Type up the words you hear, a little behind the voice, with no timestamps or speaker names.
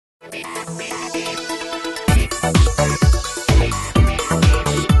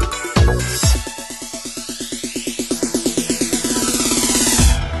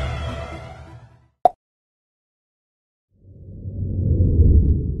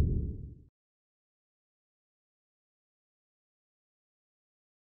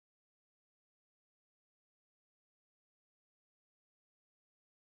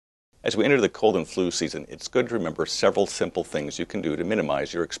As we enter the cold and flu season, it's good to remember several simple things you can do to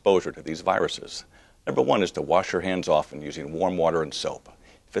minimize your exposure to these viruses. Number one is to wash your hands often using warm water and soap.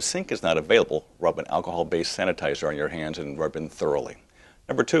 If a sink is not available, rub an alcohol-based sanitizer on your hands and rub in thoroughly.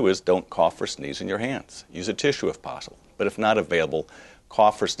 Number two is don't cough or sneeze in your hands. Use a tissue if possible, but if not available,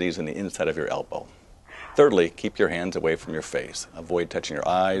 cough or sneeze in the inside of your elbow. Thirdly, keep your hands away from your face. Avoid touching your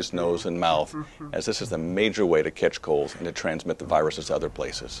eyes, nose, and mouth, as this is a major way to catch colds and to transmit the viruses to other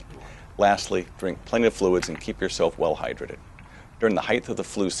places. Lastly, drink plenty of fluids and keep yourself well hydrated. During the height of the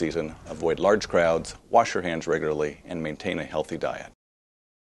flu season, avoid large crowds, wash your hands regularly, and maintain a healthy diet.